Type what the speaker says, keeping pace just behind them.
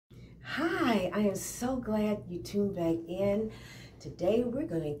Hi, I am so glad you tuned back in. Today we're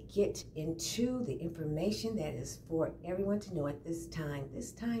going to get into the information that is for everyone to know at this time.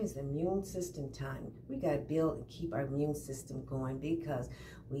 This time is the immune system time. We got to build and keep our immune system going because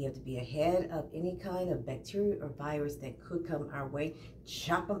we have to be ahead of any kind of bacteria or virus that could come our way.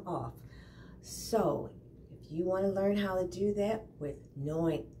 Chop them off. So if you want to learn how to do that with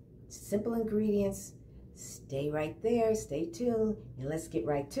knowing simple ingredients, stay right there, stay tuned, and let's get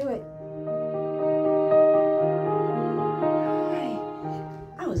right to it. Hi,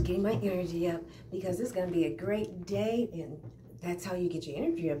 I was getting my energy up because it's going to be a great day, and that's how you get your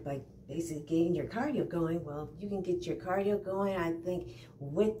energy up, by basically getting your cardio going. Well, you can get your cardio going, I think,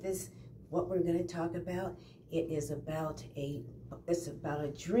 with this, what we're going to talk about. It's about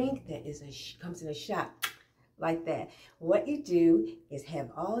a drink that comes in a shot. Like that. What you do is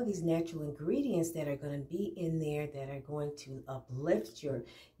have all of these natural ingredients that are going to be in there that are going to uplift your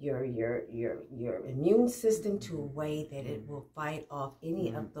immune system to a way that it will fight off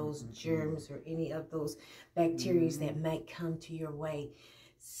any of those germs or any of those bacteria that might come to your way.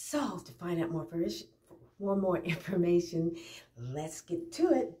 So to find out more information, let's get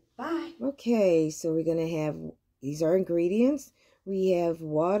to it. Bye. Okay, so we're going to have, these are ingredients. We have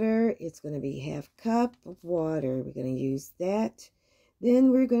water. It's going to be ½ cup of water. We're going to use that. Then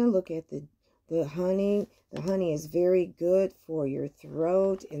we're going to look at the honey. The honey is very good for your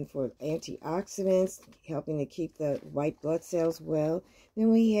throat and for antioxidants, helping to keep the white blood cells well. Then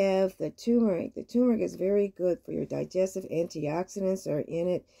we have the turmeric. The turmeric is very good for your digestive. Antioxidants are in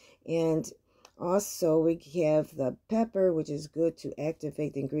it. And also we have the pepper, which is good to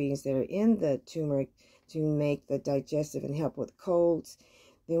activate the ingredients that are in the turmeric to make the digestive and help with colds.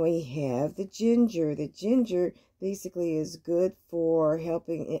 Then we have the ginger. The ginger basically is good for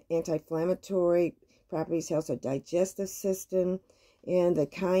helping anti-inflammatory properties, helps our digestive system. And the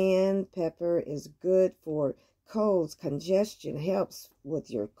cayenne pepper is good for colds, congestion, helps with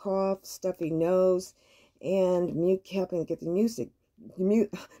your cough, stuffy nose, and helping get the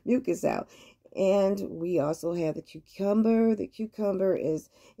mucus out. And we also have the cucumber. The cucumber is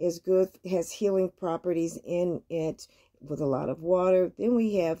good, has healing properties in it with a lot of water. Then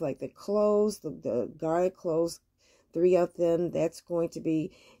we have like the cloves, the garlic cloves, 3 of them. That's going to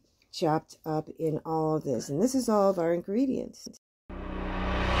be chopped up in all of this. And this is all of our ingredients.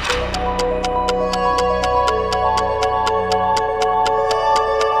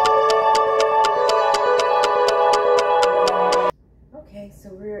 Okay,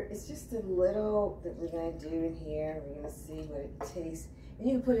 so it's just a little that we're going to do in here. We're going to see what it tastes. And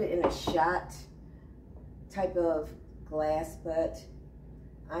you can put it in a shot type of glass, but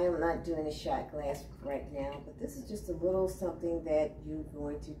I am not doing a shot glass right now. But this is just a little something that you're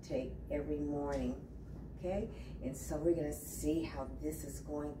going to take every morning, okay? And so we're going to see how this is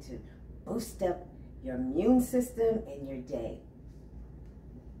going to boost up your immune system and your day.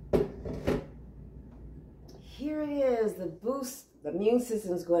 Here it is, the boost the immune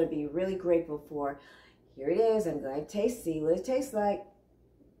system is going to be really grateful for. Here it is. I'm going to see what it tastes like.